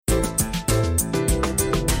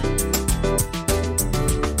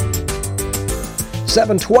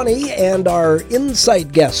7:20, and our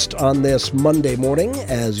insight guest on this Monday morning,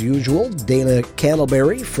 as usual, Dana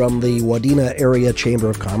Cantleberry from the Wadena Area Chamber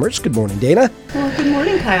of Commerce. Good morning, Dana. Well, good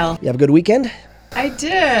morning, Kyle. You have a good weekend? I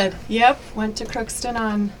did. Yep. Went to Crookston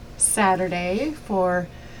on Saturday for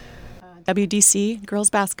WDC girls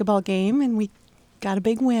basketball game, and we got a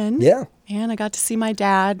big win. Yeah. And I got to see my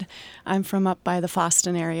dad. I'm from up by the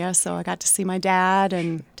Foston area, so I got to see my dad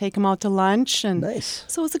and take him out to lunch. And nice.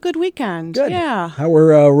 So it was a good weekend. Good. Yeah. How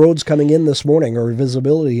were roads coming in this morning, or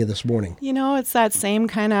visibility this morning? You know, it's that same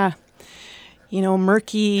kind of,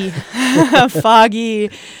 murky, foggy.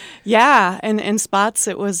 Yeah, and in spots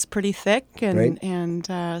it was pretty thick,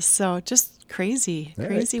 and so just crazy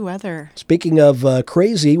weather. Speaking of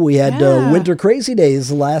crazy, we had Winter Crazy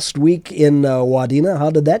Days last week in Wadena. How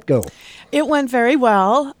did that go? It went very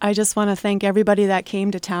well. I just want to thank everybody that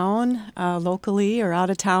came to town, locally or out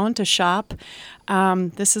of town, to shop.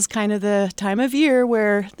 This is kind of the time of year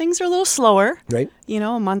where things are a little slower, right?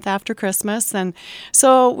 A month after Christmas. And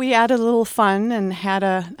so we added a little fun and had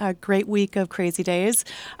a great week of Crazy Days.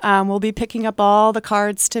 We'll be picking up all the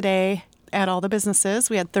cards today at all the businesses.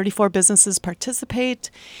 We had 34 businesses participate,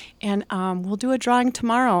 and we'll do a drawing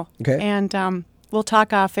tomorrow. Okay. And we'll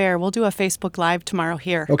talk off air. We'll do a Facebook Live tomorrow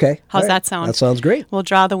here. Okay. How's that sound? That sounds great. We'll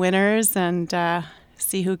draw the winners and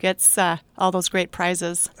see who gets all those great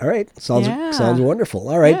prizes. All right. Sounds wonderful.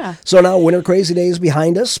 All right. Yeah. So now Winter Crazy Days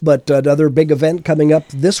behind us, but another big event coming up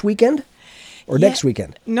this weekend or next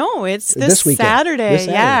weekend? No, it's this weekend. Saturday. This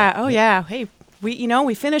Saturday. Yeah. Oh, yeah. Hey,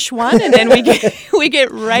 we finish one and then we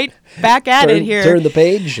get right back at it here. Turn the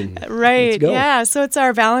page and right. let's go. Yeah. So it's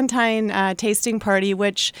our Valentine tasting party,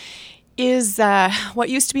 which is what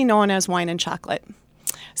used to be known as wine and chocolate.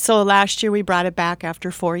 So last year we brought it back after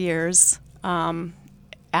 4 years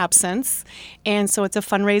absence, and so it's a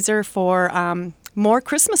fundraiser for more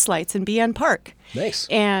Christmas lights in BN Park. Nice.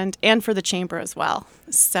 And for the chamber as well.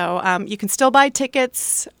 So you can still buy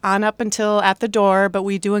tickets on up until at the door, but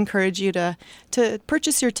we do encourage you to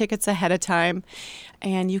purchase your tickets ahead of time.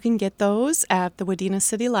 And you can get those at the Wadena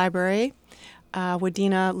City Library,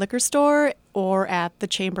 Wadena Liquor Store, or at the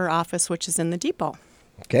chamber office, which is in the depot.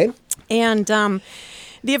 Okay. And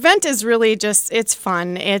the event is really it's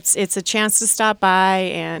fun. It's a chance to stop by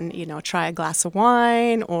and, try a glass of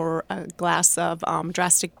wine or a glass of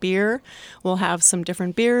Drastic beer. We'll have some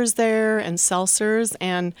different beers there and seltzers.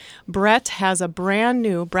 And Brett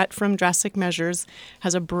from Drastic Measures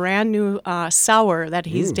has a brand new sour that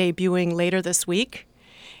he's debuting later this week.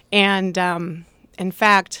 And in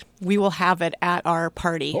fact, we will have it at our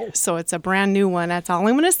party. Oh. So it's a brand new one. That's all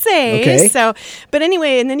I'm going to say. Okay. So, but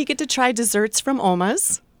anyway, and then you get to try desserts from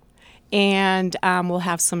Oma's. And we'll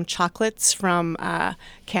have some chocolates from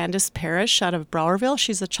Candace Parrish out of Browerville.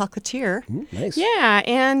 She's a chocolatier. Nice. Yeah,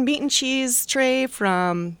 and meat and cheese tray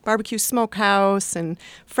from Barbecue Smokehouse and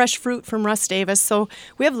fresh fruit from Russ Davis. So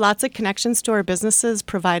we have lots of connections to our businesses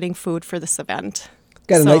providing food for this event.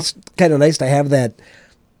 Kind of nice to have that,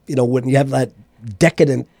 when you have that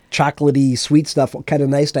decadent chocolatey sweet stuff, kind of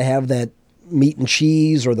nice to have that meat and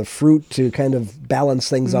cheese or the fruit to kind of balance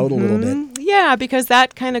things out a little bit. Yeah, because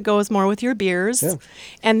that kind of goes more with your beers. Yeah.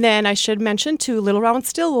 And then I should mention, too, Little Round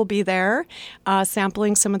Still will be there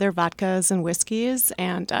sampling some of their vodkas and whiskeys.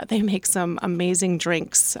 And they make some amazing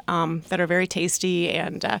drinks that are very tasty.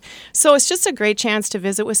 And so it's just a great chance to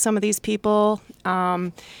visit with some of these people,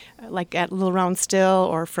 like at Little Round Still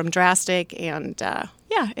or from Drastic. And,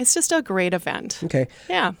 it's just a great event. Okay.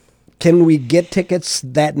 Yeah. Can we get tickets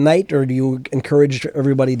that night, or do you encourage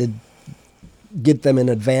everybody to get them in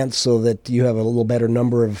advance so that you have a little better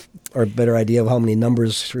better idea of how many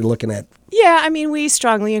numbers you're looking at? Yeah, we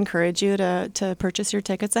strongly encourage you to purchase your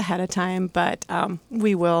tickets ahead of time, but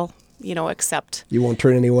we will, accept. You won't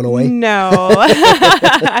turn anyone away? No.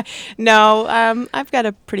 No, I've got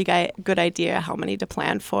a pretty good idea how many to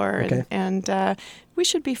plan for, okay. and we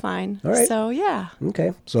should be fine. All right. So, yeah.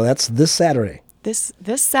 Okay, so that's this Saturday. This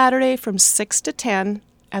Saturday from 6 to 10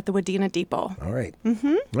 at the Wadena Depot. All right.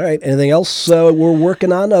 Mm-hmm. All right. Anything else we're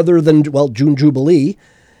working on other than, June Jubilee?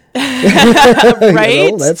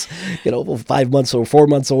 Right? That's, 4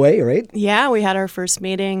 months away, right? Yeah, we had our first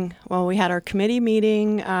meeting. Well, we had our committee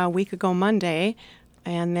meeting a week ago Monday,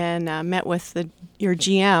 and then met with your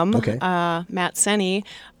GM, okay. Matt Senni,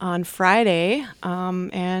 on Friday.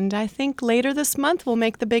 And I think later this month we'll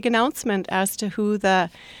make the big announcement as to who the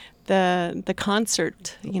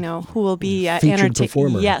concert, who will be featured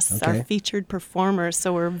performer. Yes, okay. Our featured performer.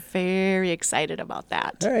 So we're very excited about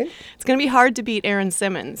that. All right. It's going to be hard to beat Aaron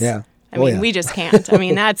Simmons. Yeah. We just can't.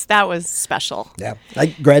 That was special. Yeah. I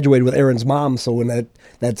graduated with Aaron's mom, so when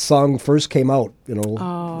that song first came out,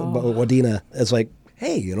 Wadena, it's like,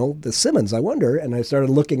 hey, the Simmons, I wonder. And I started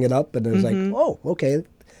looking it up, and I was like, oh, okay.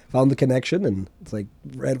 Found the connection, and it's like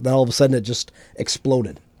then all of a sudden it just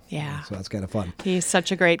exploded. Yeah. So that's kind of fun. He's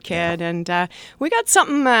such a great kid, and we got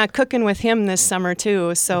something cooking with him this summer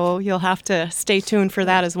too. So you'll have to stay tuned for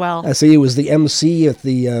that as well. I see he was the MC at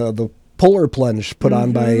the polar plunge put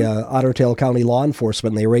on by Otter Tail County law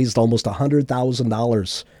enforcement. They raised almost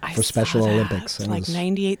 $100,000 for Special Olympics. It's like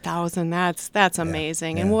 $98,000. That's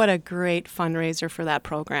amazing, and what a great fundraiser for that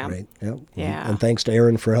program. Right. Yeah. Yeah. And thanks to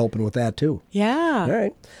Aaron for helping with that too. Yeah. All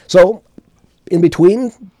right. So, in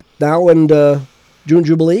between now and June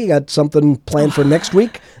Jubilee, you got something planned for next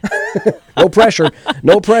week? No pressure.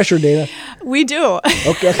 No pressure, Dana. We do.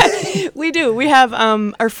 Okay. We do. We have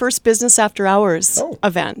our first Business After Hours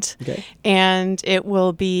event. Okay. And it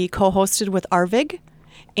will be co-hosted with Arvig.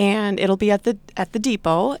 And it'll be at the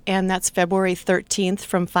depot, and that's February 13th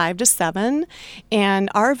from 5 to 7. And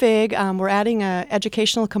Arvig, we're adding an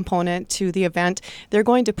educational component to the event. They're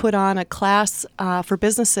going to put on a class for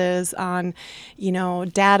businesses on,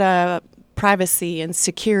 data privacy and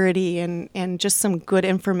security, and just some good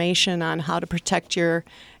information on how to protect your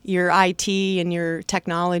IT and your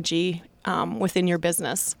technology within your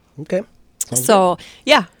business. Okay. So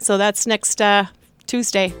that's next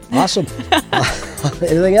Tuesday. Awesome.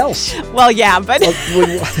 Anything else? Well, yeah, but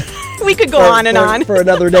we could go on and on. For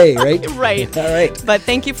another day, right? Right. All right. But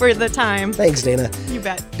thank you for the time. Thanks, Dana. You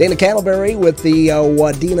bet. Dana Cantleberry with the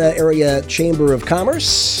Wadena Area Chamber of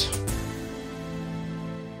Commerce.